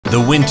The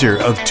winter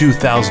of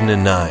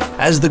 2009.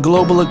 As the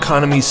global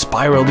economy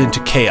spiraled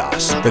into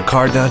chaos, the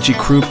Car Danchi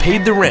crew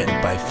paid the rent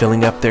by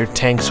filling up their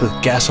tanks with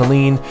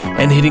gasoline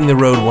and hitting the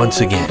road once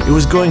again. It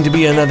was going to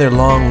be another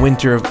long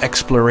winter of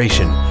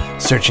exploration,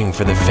 searching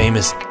for the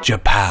famous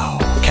Japao.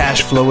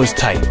 Cash flow was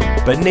tight,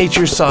 but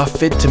nature saw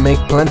fit to make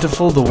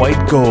plentiful the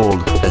white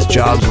gold. As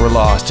jobs were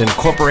lost and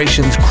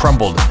corporations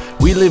crumbled,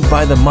 we live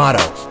by the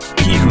motto,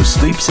 he who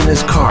sleeps in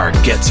his car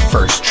gets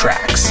first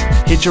tracks.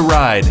 Hitch a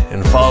ride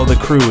and follow the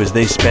crew as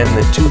they spend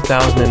the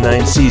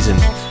 2009 season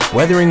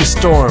weathering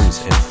storms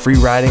and free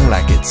riding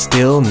like it's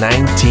still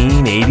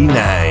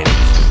 1989.